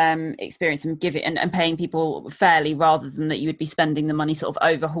that experience and giving and paying people fairly, rather than that you would be spending the money sort of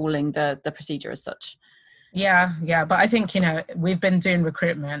overhauling the procedure as such. Yeah. But I think, we've been doing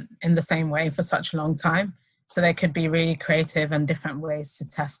recruitment in the same way for such a long time. So there could be really creative and different ways to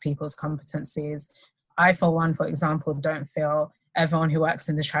test people's competencies. I, for one, for example, don't feel everyone who works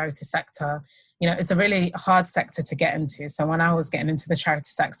in the charity sector, it's a really hard sector to get into. So when I was getting into the charity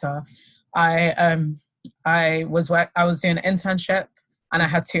sector, I was doing an internship and I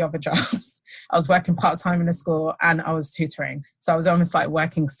had 2 other jobs. I was working part-time in a school and I was tutoring. So I was almost like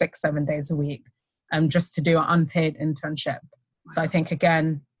working 6-7 days a week just to do an unpaid internship. So I think,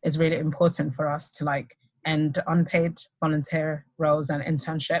 again, it's really important for us to like end unpaid volunteer roles and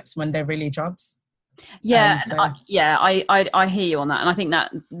internships when they're really jobs. Yeah, I hear you on that, and I think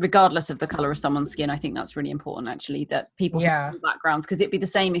that regardless of the color of someone's skin, I think that's really important, actually, that people from backgrounds, because it'd be the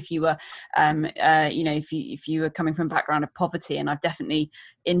same if you were, if you were coming from a background of poverty. And I've definitely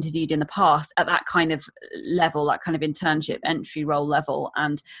interviewed in the past at that kind of level, that kind of internship entry role level,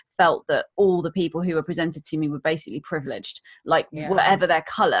 and felt that all the people who were presented to me were basically privileged, like whatever their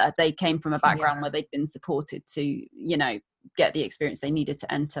color, they came from a background where they'd been supported to, get the experience they needed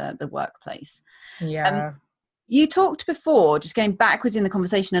to enter the workplace. You talked before, just going backwards in the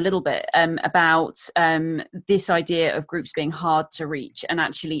conversation a little bit, about this idea of groups being hard to reach, and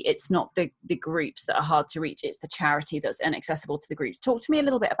actually it's not the groups that are hard to reach, it's the charity that's inaccessible to the groups. Talk to me a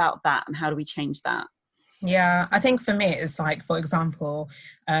little bit about that, and how do we change that? Yeah, I think for me, it's like, for example,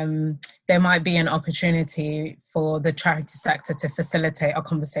 there might be an opportunity for the charity sector to facilitate a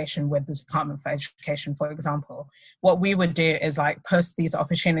conversation with the Department for Education, for example. What we would do is like post these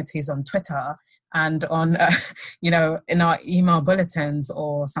opportunities on Twitter and on, in our email bulletins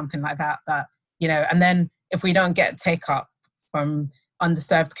or something like that, and then if we don't get take up from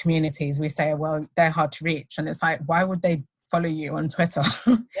underserved communities, we say, well, they're hard to reach. And it's like, why would they follow you on Twitter?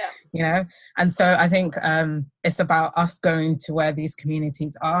 And so I think it's about us going to where these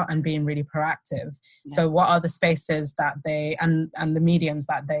communities are and being really proactive. So what are the spaces that they and the mediums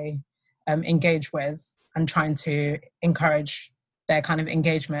that they engage with, and trying to encourage their kind of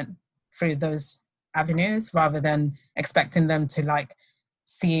engagement through those avenues, rather than expecting them to like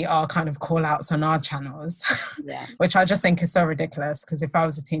see our kind of call outs on our channels, which I just think is so ridiculous. Because if I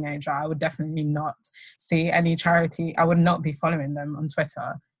was a teenager, I would definitely not see any charity. I would not be following them on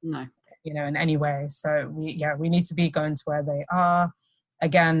Twitter, in any way. So we need to be going to where they are,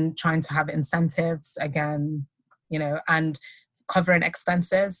 again, trying to have incentives, again, and covering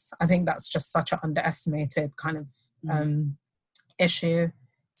expenses. I think that's just such an underestimated kind of issue.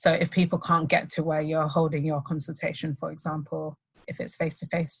 So if people can't get to where you're holding your consultation, for example, if it's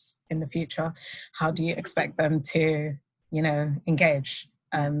face-to-face in the future, how do you expect them to, engage?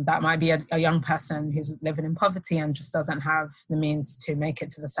 That might be a young person who's living in poverty and just doesn't have the means to make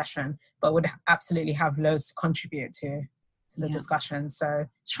it to the session, but would absolutely have loads to contribute to the discussion. So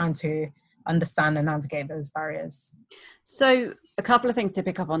it's trying to understand and navigate those barriers. So a couple of things to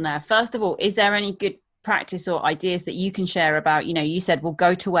pick up on there. First of all, is there any good practice or ideas that you can share about, you said we'll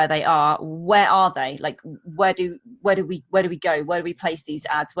go to where they are. Where are they? Like, where do we go? Where do we place these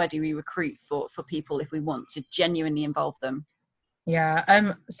ads? Where do we recruit for people if we want to genuinely involve them?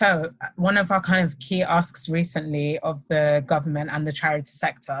 So one of our kind of key asks recently of the government and the charity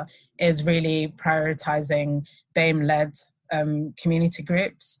sector is really prioritizing BAME-led community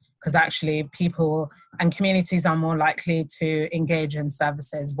groups, because actually people and communities are more likely to engage in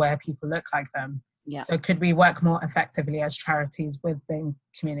services where people look like them. So could we work more effectively as charities with BAME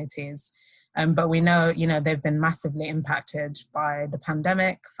communities? But we know, they've been massively impacted by the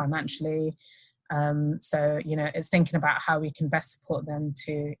pandemic financially. So, it's thinking about how we can best support them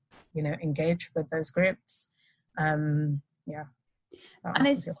to, engage with those groups. That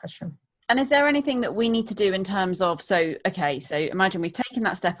answers your question. And is there anything that we need to do in terms of, so imagine we've taken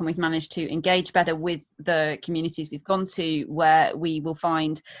that step and we've managed to engage better with the communities we've gone to, where we will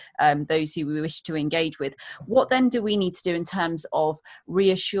find those who we wish to engage with. What then do we need to do in terms of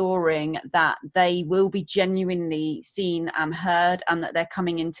reassuring that they will be genuinely seen and heard, and that they're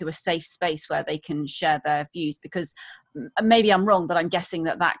coming into a safe space where they can share their views? Because maybe I'm wrong, but I'm guessing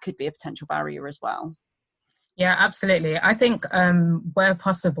that could be a potential barrier as well. Yeah, absolutely. I think where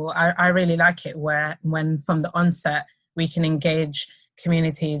possible, I really like it when from the onset we can engage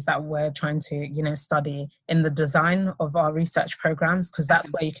communities that we're trying to, study in the design of our research programs, because that's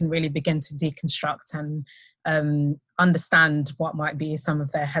where you can really begin to deconstruct understand what might be some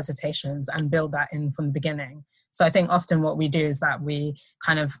of their hesitations and build that in from the beginning. So I think often what we do is that we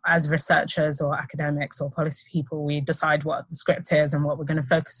kind of, as researchers or academics or policy people, we decide what the script is and what we're going to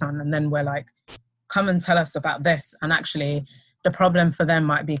focus on. And then we're like, come and tell us about this. And actually the problem for them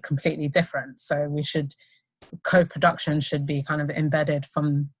might be completely different. So co-production should be kind of embedded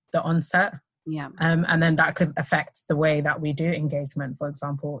from the onset. Yeah. And then that could affect the way that we do engagement. For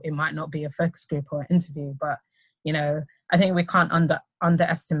example, it might not be a focus group or an interview, but, I think we can't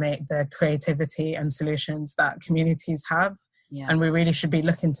underestimate the creativity and solutions that communities have. Yeah. And we really should be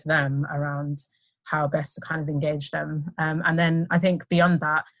looking to them around how best to kind of engage them. And then I think beyond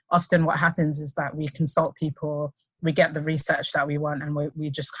that, often what happens is that we consult people, we get the research that we want, and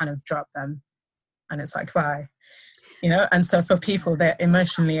we just kind of drop them. And it's like, bye. And so for people, they're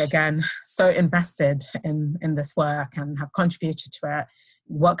emotionally, again, so invested in this work and have contributed to it.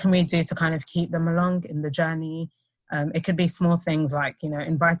 What can we do to kind of keep them along in the journey? It could be small things like,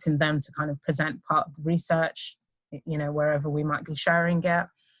 inviting them to kind of present part of the research, wherever we might be sharing it.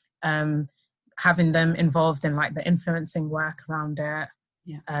 Having them involved in like the influencing work around it.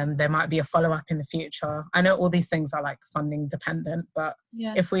 Yeah. There might be a follow-up in the future. I know all these things are like funding dependent, but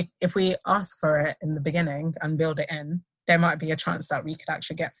if we ask for it in the beginning and build it in, there might be a chance that we could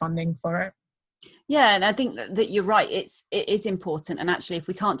actually get funding for it. Yeah, and I think that you're right. It is important, and actually, if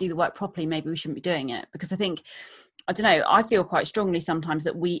we can't do the work properly, maybe we shouldn't be doing it. Because I don't know, I feel quite strongly sometimes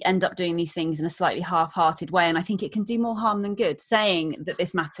that we end up doing these things in a slightly half-hearted way, and I think it can do more harm than good, saying that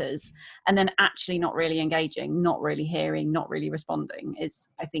this matters and then actually not really engaging, not really hearing, not really responding is,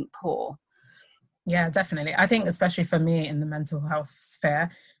 I think, poor. Yeah, definitely. I think especially for me in the mental health sphere,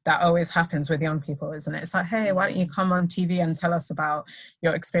 that always happens with young people, isn't it? It's like, hey, why don't you come on TV and tell us about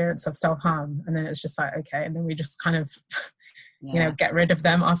your experience of self-harm? And then it's just like, okay. And then we just kind of, get rid of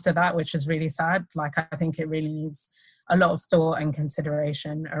them after that, which is really sad. Like, I think it really needs a lot of thought and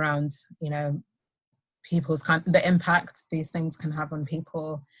consideration around, people's the impact these things can have on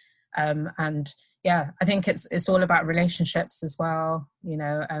people. And yeah, I think it's all about relationships as well,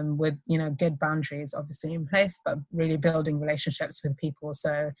 with, good boundaries obviously in place, but really building relationships with people.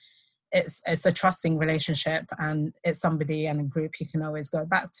 So it's a trusting relationship, and it's somebody and a group you can always go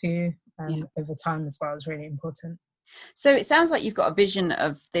back to over time as well is really important. So it sounds like you've got a vision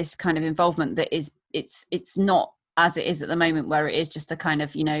of this kind of involvement that is, it's not as it is at the moment, where it is just a kind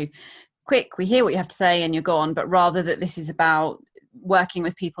of, quick, we hear what you have to say and you're gone, but rather that this is about working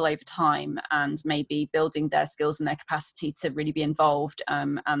with people over time and maybe building their skills and their capacity to really be involved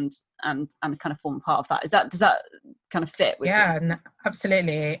and kind of form part of that. Does that kind of fit with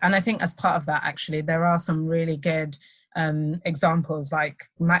absolutely. And I think as part of that, actually, there are some really good examples like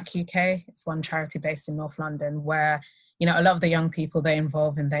MAC UK. It's one charity based in North London where, a lot of the young people they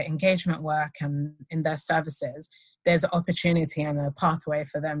involve in their engagement work and in their services, there's an opportunity and a pathway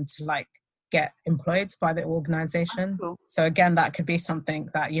for them to get employed by the organization. Cool. So again, that could be something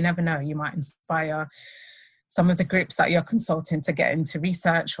that you never know, you might inspire some of the groups that you're consulting to get into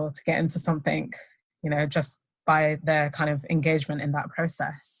research or to get into something, just by their kind of engagement in that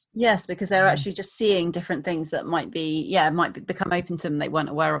process. Yes, because they're actually just seeing different things that might become open to them they weren't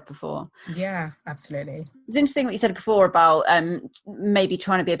aware of before. Yeah, absolutely. It's interesting what you said before about maybe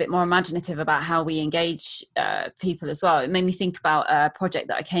trying to be a bit more imaginative about how we engage people as well. It made me think about a project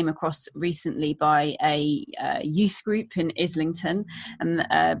that I came across recently by a youth group in Islington, and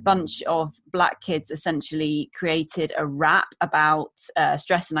a bunch of Black kids essentially created a rap about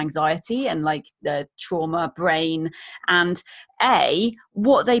stress and anxiety and the trauma brain, and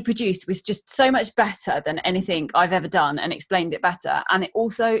what they produced was just so much better than anything I've ever done, and explained it better. And it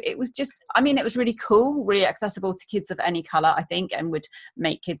was really cool, really accessible to kids of any colour, I think, and would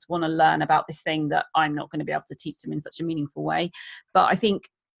make kids want to learn about this thing that I'm not going to be able to teach them in such a meaningful way. But I think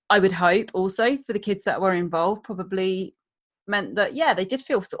I would hope also for the kids that were involved probably meant that they did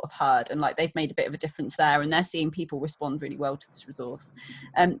feel sort of heard, and they've made a bit of a difference there, and they're seeing people respond really well to this resource.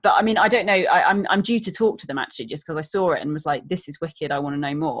 But I mean, I don't know, I'm due to talk to them actually, just because I saw it and was like, this is wicked, I want to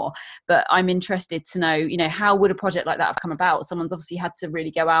know more. But I'm interested to know, how would a project like that have come about? Someone's obviously had to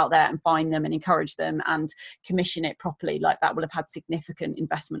really go out there and find them and encourage them and commission it properly. That will have had significant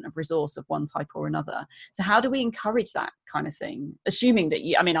investment of resource of one type or another. So how do we encourage that kind of thing, assuming that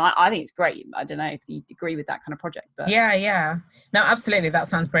I think it's great. I don't know if you agree with that kind of project, but no, absolutely, that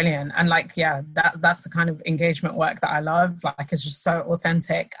sounds brilliant. And that's the kind of engagement work that I love. It's just so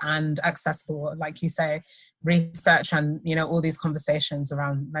authentic and accessible, like you say. Research and all these conversations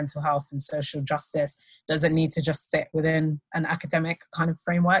around mental health and social justice doesn't need to just sit within an academic kind of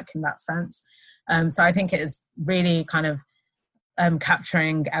framework in that sense. So I think it is really kind of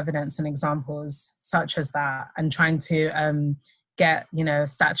capturing evidence and examples such as that, and trying to get,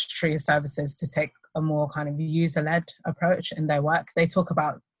 statutory services to take a more kind of user-led approach in their work. They talk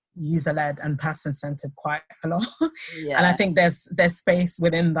about user-led and person-centered quite a lot. Yeah. And I think there's space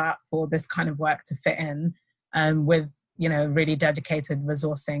within that for this kind of work to fit in, with, really dedicated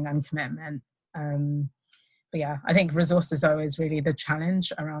resourcing and commitment. But yeah, I think resources are always really the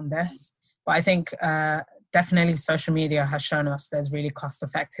challenge around this. But I think definitely social media has shown us there's really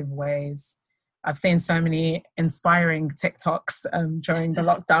cost-effective ways. I've seen so many inspiring TikToks during the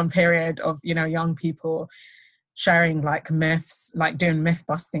lockdown period of, young people sharing like myths, like doing myth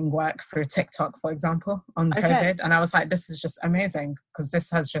busting work through TikTok, for example, on COVID. And I was like, this is just amazing, because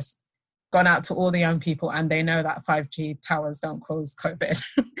this has just gone out to all the young people, and they know that 5G towers don't cause COVID,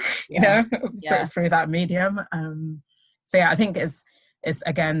 through that medium. So yeah, I think it's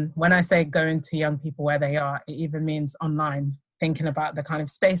again, when I say going to young people where they are, it even means online, thinking about the kind of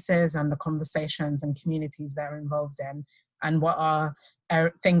spaces and the conversations and communities they're involved in, and what are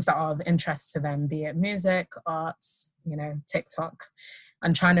things that are of interest to them, be it music, arts, TikTok,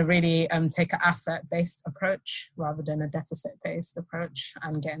 and trying to really take an asset-based approach rather than a deficit-based approach,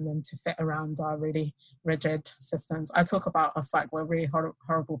 and getting them to fit around our really rigid systems. I talk about us like we're really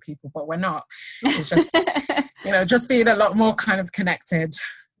horrible people, but we're not. It's just, just being a lot more kind of connected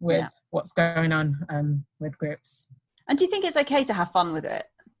with what's going on with groups. And do you think it's okay to have fun with it?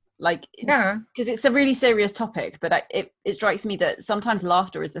 Like, yeah, because it's a really serious topic, but it strikes me that sometimes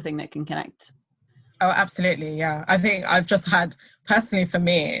laughter is the thing that can connect. Oh, absolutely. Yeah. I think I've just had, personally for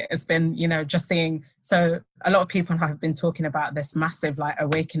me, it's been, just seeing, so a lot of people have been talking about this massive like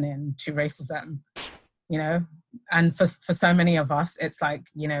awakening to racism, and for so many of us, it's like,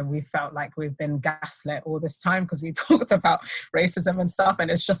 we felt like we've been gaslit all this time because we talked about racism and stuff. And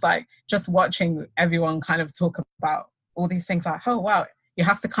it's just like, just watching everyone kind of talk about all these things like, oh, wow, you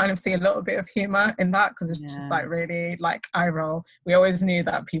have to kind of see a little bit of humor in that, because it's just like really like eye roll. We always knew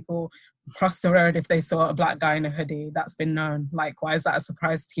that people cross the road if they saw a black guy in a hoodie. That's been known. Like, why is that a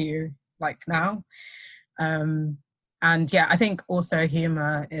surprise to you like now? And yeah, I think also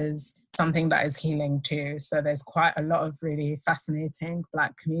humor is something that is healing too. So there's quite a lot of really fascinating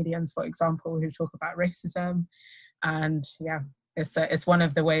black comedians, for example, who talk about racism. And yeah, it's one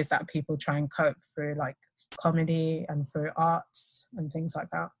of the ways that people try and cope through like comedy and through arts and things like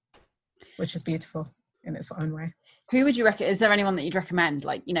that, which is beautiful in its own way. Who would you recommend? Is there anyone that you'd recommend?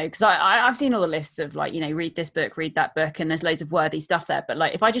 Like, because I've seen all the lists of like, read this book, read that book, and there's loads of worthy stuff there. But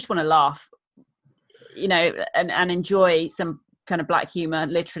like, if I just want to laugh, and enjoy some kind of black humor,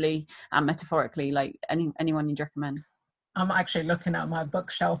 literally and metaphorically, like anyone you'd recommend? I'm actually looking at my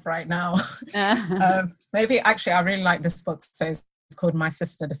bookshelf right now. Maybe actually, I really like this book. So it's called My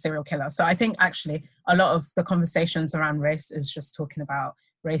Sister, the Serial Killer. So I think actually a lot of the conversations around race is just talking about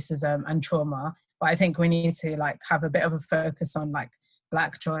racism and trauma. But I think we need to like have a bit of a focus on like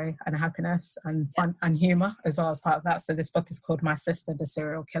black joy and happiness and fun and humor as well as part of that. So this book is called My Sister, the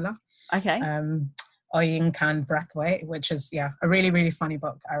Serial Killer. Okay. Oyinkan Brathwaite, which is a really, really funny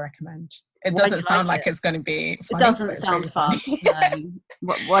book. I recommend. It doesn't sound like it's going to be funny. It doesn't sound really fun.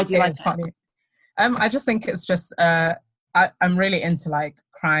 No. Why do you like it? Funny. I just think it's just I'm really into like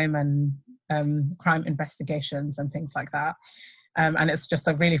crime and crime investigations and things like that, and it's just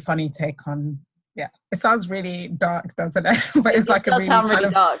a really funny take on. Yeah, it sounds really dark, doesn't it? But it's like a really sound really kind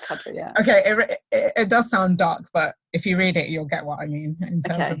of dark. Yeah. Okay, it does sound dark, but if you read it, you'll get what I mean in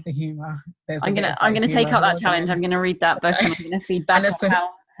terms of the humor. I'm gonna take up that challenge. I'm gonna read that book and I'm gonna feed back on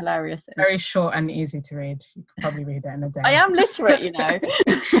how hilarious it is. Very short and easy to read. You could probably read it in a day. I am literate,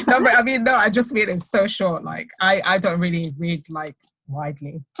 No, but I just mean it's so short. Like I don't really read like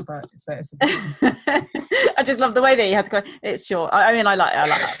widely, but it's a I just love the way that you had to go. It's short. I mean, I like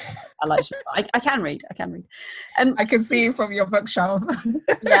short. I can read. I can see from your bookshelf.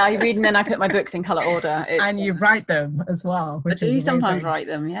 Yeah, I read and then I put my books in colour order. And you write them as well. I do sometimes write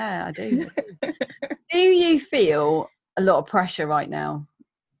them. Yeah, I do. Do you feel a lot of pressure right now?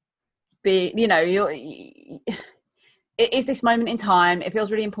 Is this moment in time, it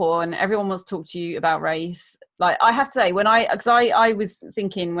feels really important, everyone wants to talk to you about race. Like, I have to say, I was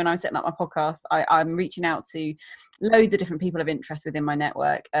thinking when I was setting up my podcast, I'm reaching out to loads of different people of interest within my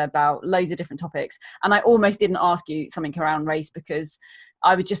network about loads of different topics, and I almost didn't ask you something around race because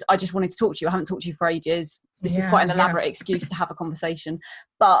I just wanted to talk to you. I haven't talked to you for ages. This is quite an elaborate excuse to have a conversation,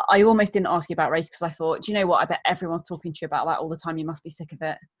 but I almost didn't ask you about race because I thought, do you know what, I bet everyone's talking to you about that all the time, you must be sick of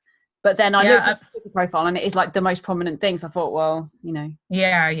it. But then I looked at the profile and it is like the most prominent thing. So I thought, well,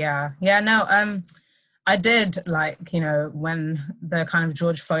 Yeah. No, I did, like, when the kind of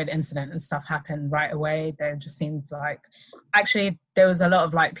George Floyd incident and stuff happened right away, there just seemed like, actually, there was a lot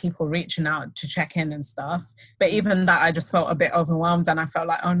of like people reaching out to check in and stuff. But even that, I just felt a bit overwhelmed, and I felt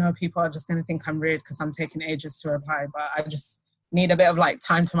like, oh no, people are just going to think I'm rude because I'm taking ages to reply. But I just need a bit of like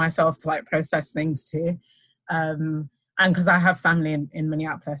time to myself to like process things too. And because I have family in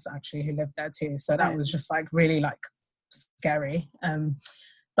Minneapolis actually who live there too. So that was just like really like scary.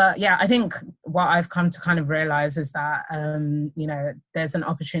 But yeah, I think what I've come to kind of realize is that, there's an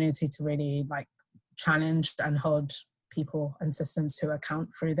opportunity to really like challenge and hold people and systems to account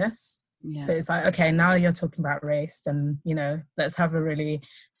through this. Yeah. So it's like, okay, now you're talking about race, and, let's have a really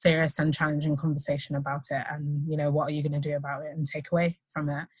serious and challenging conversation about it. And, what are you going to do about it and take away from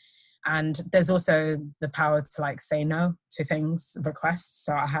it? And there's also the power to like say no to things, requests.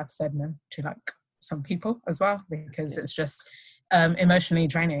 So I have said no to like some people as well, because it's just emotionally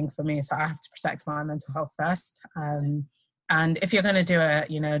draining for me. So I have to protect my mental health first. And if you're going to do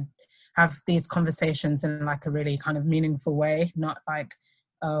it, have these conversations in like a really kind of meaningful way, not like,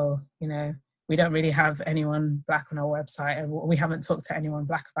 oh, we don't really have anyone Black on our website, and we haven't talked to anyone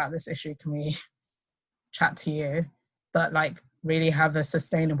Black about this issue. Can we chat to you? But like really have a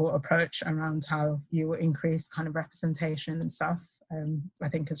sustainable approach around how you will increase kind of representation and stuff. I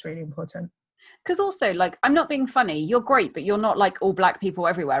think is really important. Because also, like, I'm not being funny, you're great, but you're not like all Black people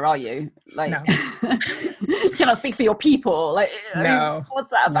everywhere, are you? Like, no. You cannot speak for your people. Like, no. I mean,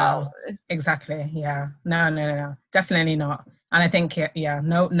 what's that about? No. Exactly. Yeah. No. Definitely not. And I think,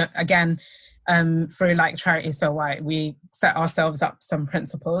 no. Again, through like Charity So White, we set ourselves up some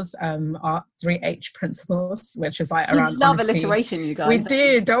principles, our 3H principles, which is like around love honesty. Alliteration, you guys. We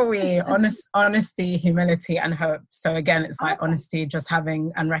do, don't we? Honesty, humility, and hope. So again, it's like honesty, just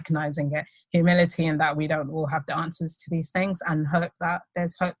having and recognizing it. Humility in that we don't all have the answers to these things, and hope that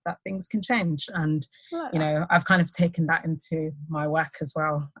there's hope that things can change. And, I've kind of taken that into my work as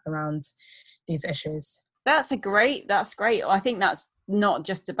well around these issues. That's great. I think that's not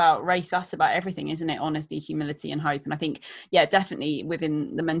just about race, that's about everything, isn't it? Honesty, humility, and hope. And I think, definitely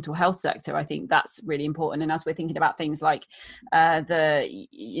within the mental health sector, I think that's really important. And as we're thinking about things like the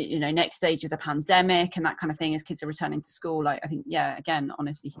next stage of the pandemic and that kind of thing, as kids are returning to school, like, I think, again,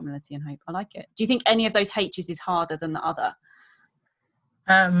 honesty, humility, and hope. I like it. Do you think any of those H's is harder than the other?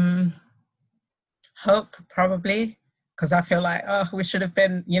 Hope, probably, because I feel like, we should have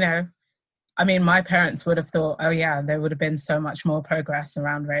been, I mean, my parents would have thought, there would have been so much more progress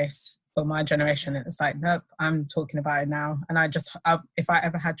around race for my generation. It's like, nope, I'm talking about it now. And if I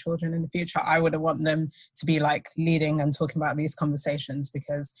ever had children in the future, I would want them to be like leading and talking about these conversations,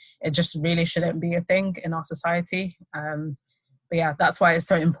 because it just really shouldn't be a thing in our society. But that's why it's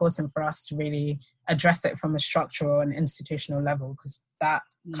so important for us to really address it from a structural and institutional level, because that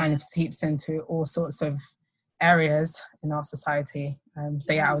kind of seeps into all sorts of areas in our society.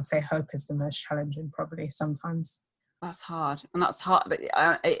 I would say hope is the most challenging probably sometimes. That's hard. And that's hard, but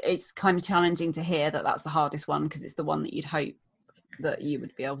it's kind of challenging to hear that that's the hardest one, because it's the one that you'd hope that you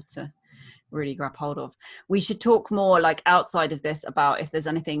would be able to really grab hold of. We should talk more like outside of this about if there's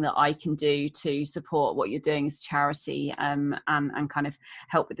anything that I can do to support what you're doing as a charity, and kind of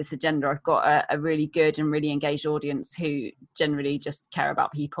help with this agenda. I've got a really good and really engaged audience who generally just care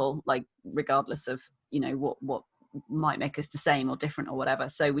about people, like regardless of what might make us the same or different or whatever.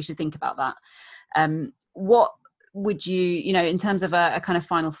 So we should think about that. What would you, in terms of a kind of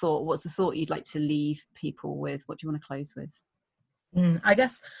final thought, what's the thought you'd like to leave people with? What do you want to close with?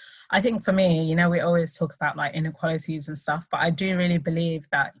 I think for me, we always talk about like inequalities and stuff, but I do really believe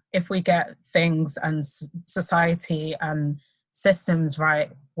that if we get things and society and systems right,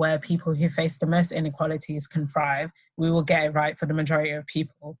 where people who face the most inequalities can thrive, we will get it right for the majority of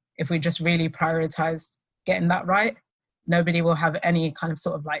people. If we just really prioritize getting that right, nobody will have any kind of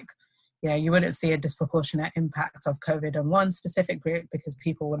sort of like, you wouldn't see a disproportionate impact of COVID on one specific group, because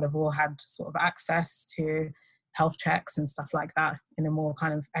people will have all had sort of access to health checks and stuff like that in a more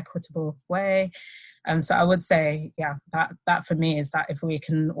kind of equitable way. So I would say, that for me is that if we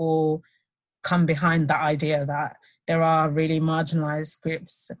can all come behind that idea that there are really marginalized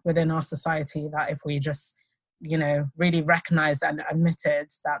groups within our society, that if we just, really recognize and admitted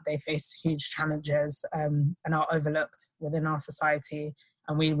that they face huge challenges and are overlooked within our society,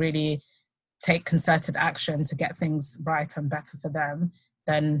 and we really take concerted action to get things right and better for them,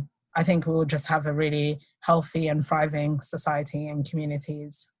 then I think we'll just have a really healthy and thriving society and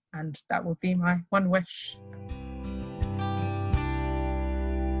communities. And that would be my one wish.